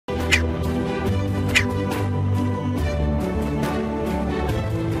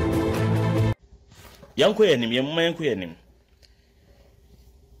yanko yenim yemma yanko yenim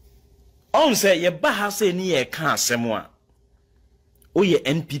on say ye ba ha say ni ye ka asem a o ye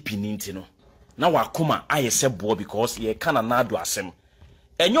NPP ni ntino na wakoma ayese bo because ye kana na ado asem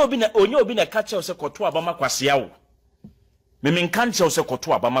enye obi na ka che se koto abama kwasea wo me kan che se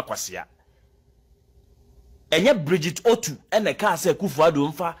koto abama kwasea enye Bridget Otoo ene ka se kufu ado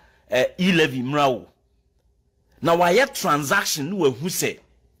mfa levy mrawo na waye transaction no ehu se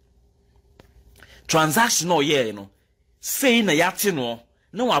transaction no ye no say na yate no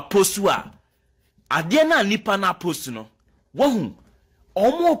na wa postu a ade na nipa na postu no wahu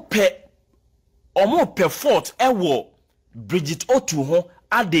omo pe fort ewo Bridget Otoo ho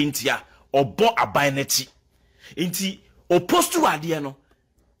adentia obo abaneti nti o postu ade no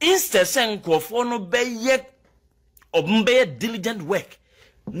instead senkofo no beye obumbe diligent work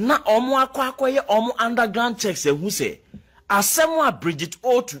na omo akwakoye omo underground checks ehu se asem a Bridget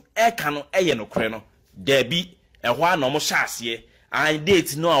Otoo eka no eye no kre no da bi ehwa na omo hyase an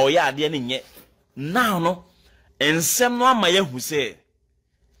date no a oye ade ne nye now no ensem no ama yehu se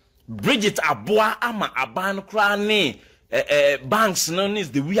Bridget aboa ama aban no kra ne banks no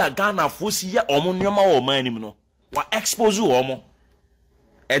is the we are Ghana fosi ye omo nyoma wo manim no wa expose omo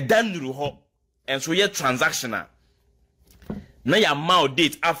edanuru ho enso ye transactional na ya ma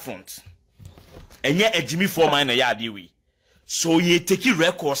date upfront enye ejimi for mine na ya ade we so ye take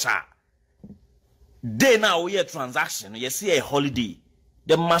records a day now we transaction you see a holiday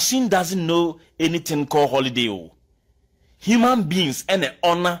the machine doesn't know anything called holiday oh. Human beings and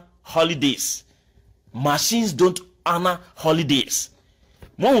honor holidays. Machines don't honor holidays.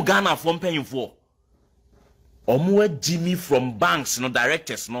 Mo Ghana from paying for omo Jimmy from banks no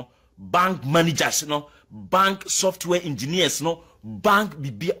directors no bank managers no bank software engineers no bank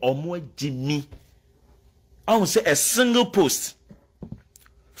bibi omo Jimmy. I will say a single post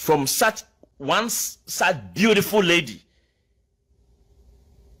from such beautiful lady,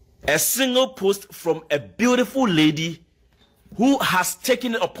 a single post from a beautiful lady who has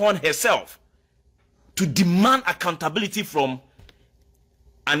taken it upon herself to demand accountability from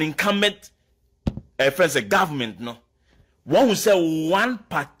an incumbent friends, a government. No, one who say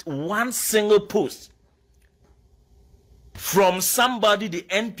one single post from somebody the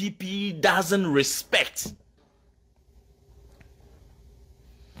NPP doesn't respect.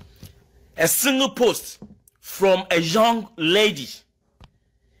 A single post from a young lady,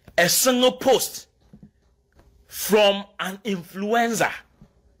 a single post from an influencer,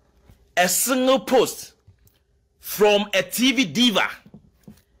 a single post from a TV diva,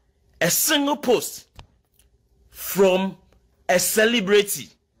 a single post from a celebrity.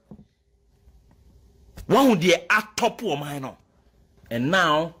 One would be a top woman, and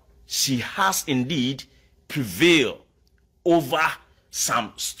now she has indeed prevailed over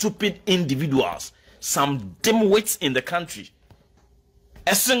some stupid individuals, some dimwits in the country.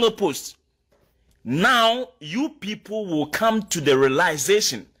 A single post. Now you people will come to the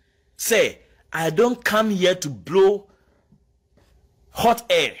realization, say, I don't come here to blow hot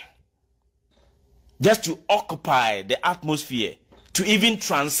air, just to occupy the atmosphere, to even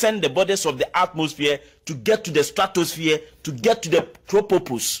transcend the borders of the atmosphere, to get to the stratosphere, to get to the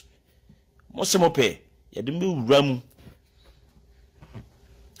tropopause. Mosemope, yadimbu ramu.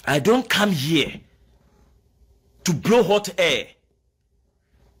 I don't come here to blow hot air,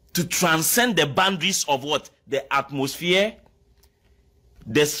 to transcend the boundaries of what? The atmosphere,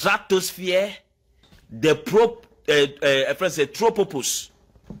 the stratosphere, the tropopause.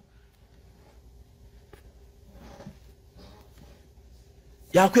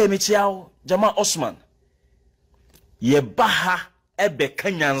 Yakwe michiao, Jama Osman. Ye baha ebe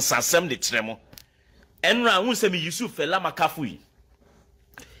kanyan sasem de tremo. Enra unse mi Yusuf Lama Kafui.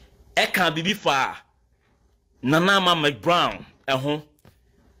 Eka bibi fa Nanama McBrown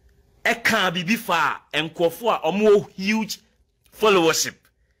Eka bibi fa enkofo a omo huge followership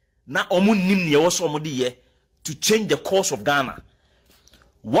na omo nim ne woso omo de to change the course of Ghana.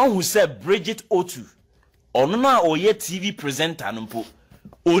 One who said Bridget Otoo ono na oye TV presenter numpo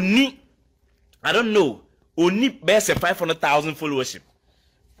oni I don't know oni best 500,000 followership.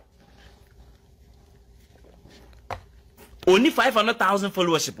 Only 500,000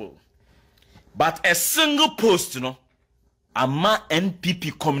 followership. But a single post, you know, ama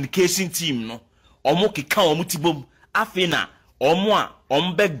NPP communication team, no, omo kika omo tibom, afina,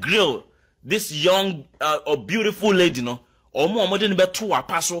 ombe grill, this young or beautiful lady, no, omo didn't be two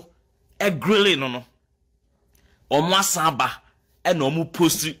apaso, a grilling, no, omo samba, and omo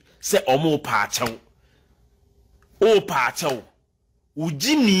post, say omo pacho, o pacho,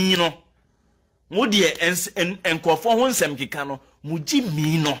 ujimi, no. Mudie en kwofo ho nsem kika no muji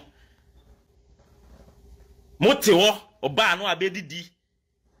mi no motewo oba no abedidi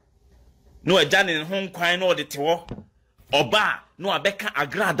no ajane ne ho kwan no de tewo oba no abeka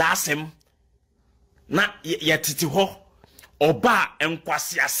agrada asem na yetete ho oba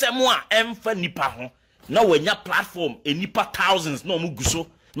enkwase asem a emfa nipa ho na wanya platform enipa thousands na omuguso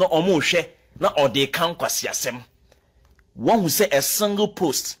na omuhwe na ode kan kwase asem one who say a single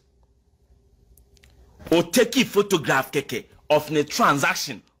post or take a photograph keke of the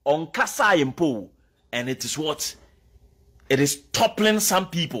transaction on Kasa Impo, and it is what? It is toppling some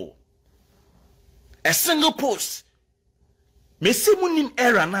people. A single post. Me se munim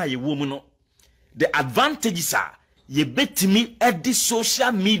era na ye woman. The advantages are ye bet me at the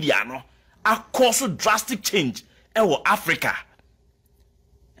social media no are cause drastic change in Africa.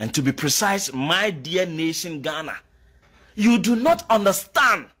 And to be precise, my dear nation Ghana, you do not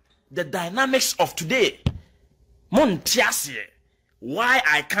understand the dynamics of today. Montiasie, why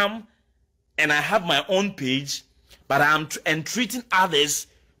I come and I have my own page, but I'm entreating others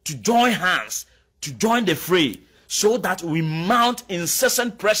to join hands, to join the fray, so that we mount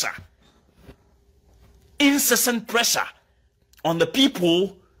incessant pressure on the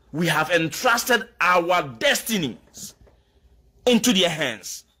people we have entrusted our destinies into their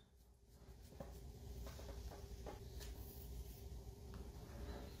hands.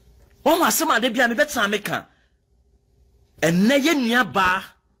 One was some of the behind better American and Naya ba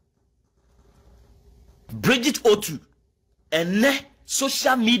Bridget Otoo and ne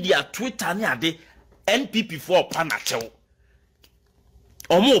social media Twitter ni ade NPP for panacho.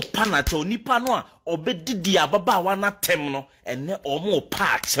 Omo panacho nipa no a obedidi ababa wana tem no and ne omo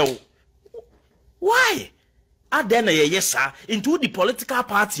pacho. Why? Ade na ye sir into the political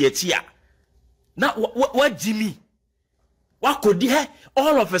party etia. Na what Jimmy? What could he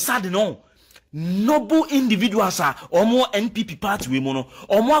all of a sudden no noble individuals are omo NPP party we mono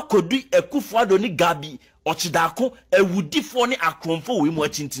omo kodu Ekufuado ni Gabi ochidako ewudifo ni akromfo we mo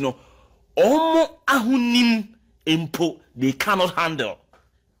achinti no omo ahunim impo they cannot handle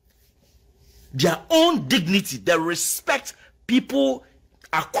their own dignity, the respect people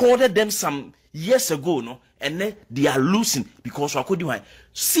accorded them some years ago no, and then they are losing because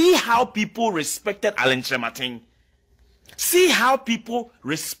see how people respected Alan Chematin. See how people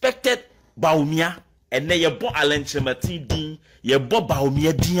respected Baumia, and then you bought Alan Chematin din, you bought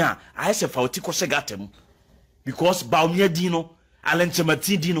Baumia din. I say for Tiko because Baumia dino, Alan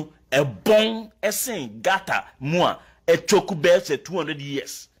Chematin dino, a bon esen gata moi, a choku bell 200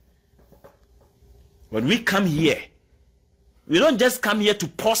 years. When we come here, we don't just come here to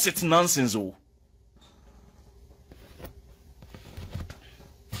posit nonsense. Oh.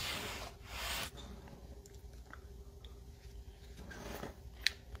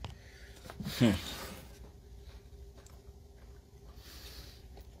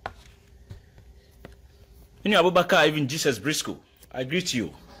 You know, Abubakar, even Jesus Briscoe, I greet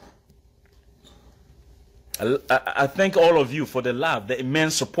you. I thank all of you for the love, the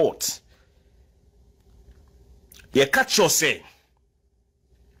immense support. You catch your say,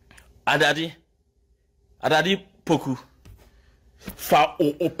 Adadi Poku, for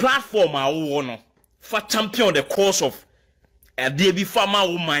o platform a wono, for champion the cause of a baby farmer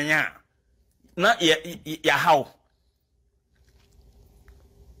woman. Na ya how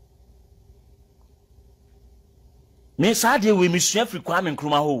me sadie we mission free Kwame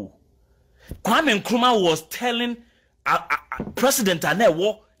Nkrumah ho. Kwame Nkrumah was telling President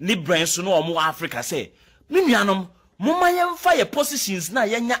Anewo ni brain so no omo Africa say me nuanom moma yemfa ye positions na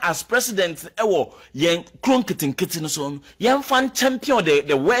yenya as president ewo yen kronketenkete no so yemfa champion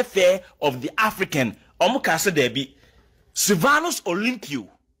the welfare of the African omo ka say there be Silvanus Olympio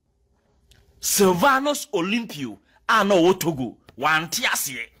no wotogo wanti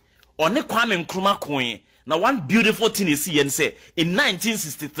ase one Kwame Nkrumah coin. Now one beautiful thing is here and say in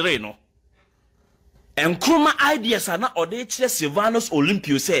 1963 no Nkrumah ideas are not ode kire Silvanus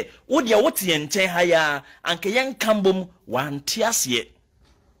Olympio say wo de what ye nchen ha ya anke yen kambom wanti ase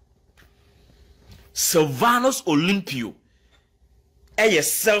Silvanus Olympio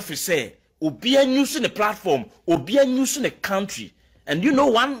selfish say obi anyusu the platform obi anyusu the country. And you know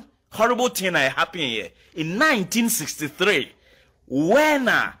one horrible thing that happened here in 1963 when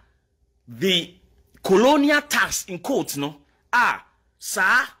the colonial tax in quotes no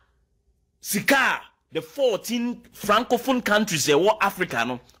sika the 14 francophone countries they were Africa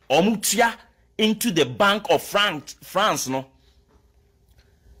no omutia into the Bank of France no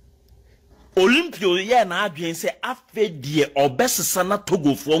Olympio ye na adwen say afedie obesesa na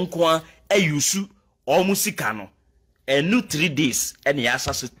Togo fo nko ayusu omusika no enu 3 days and ya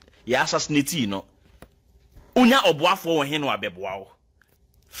assassinate no unya oboafo wo he no abeboa wo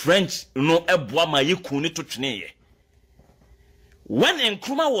French no eboa ma yeku ne to twene. When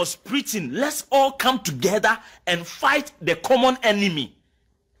Nkrumah was preaching, let's all come together and fight the common enemy.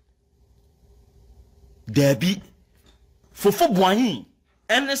 Debi Fofo Boahin,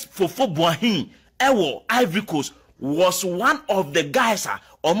 Ernest Fofo Boahin, Ewo Ivory Coast was one of the guys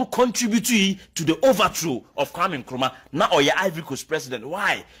who contributed to the overthrow of Kwame Nkrumah. Now, your Ivory Coast president.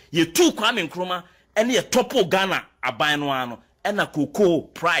 Why? You took Kwame Nkrumah and you topo Ghana abayano and a cocoa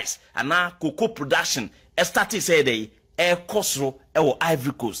price and now cocoa production. Started say they air cosro or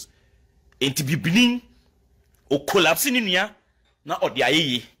Ivory Coast. Into beginning or collapsing in ya na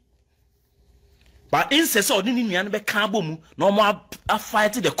odiaye. But instead of the Ninian be kabomu, no more a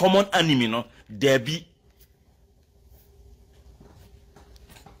fight the common enemy, no, there be.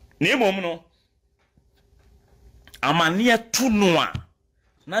 Nemo no amania tu noa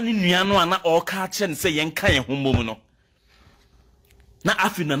na ni nuano ana o ka che ne se yen kan ye hommom no na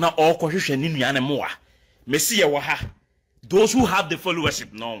afina na o kohwehwe ni nuane moa mesi ye wo ha. Those who have the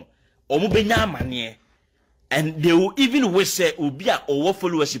followership no omo benya amane, and they will even wish say obi a owo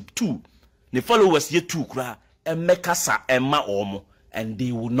followership too, the followers ye too kra e mekasa emma omo, and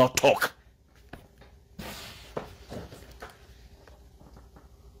they will not talk.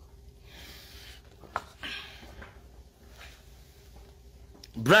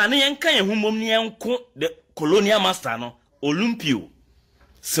 Brani yenka ye humom ni yenko the colonial master no Olympio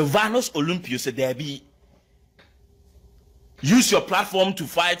Sylvanus Olympio said there be use your platform to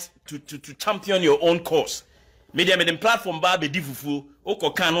fight to champion your own cause. Media made platform ba be difufu oko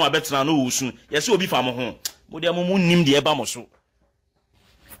kan no abetra no wusu yesi obi fa mo ho media mo nim de eba mo so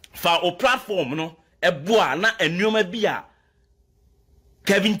fa o platform no eboa na enuoma bi a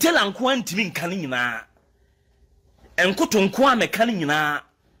Kevin Taylor nko antimi nkan nyina enkoto nko a meka nyina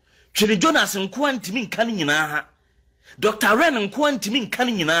Twere Jonas nko antimi nkan nyina Dr. Ren nko antimi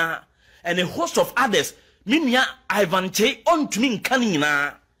nkan nyina and a host of others minia Ivan Che ontimi nkan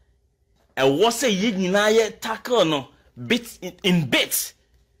nyina e wo say ye nyina ye tackle no bit in bits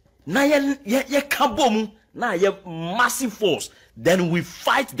na ye kabom na ye massive force, then we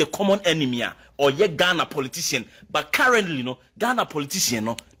fight the common enemy or ye Ghana politician. But currently no Ghana politician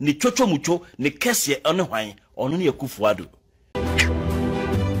no ni chocho mucho ni kese ono hwan ono ne Akufo-Addo.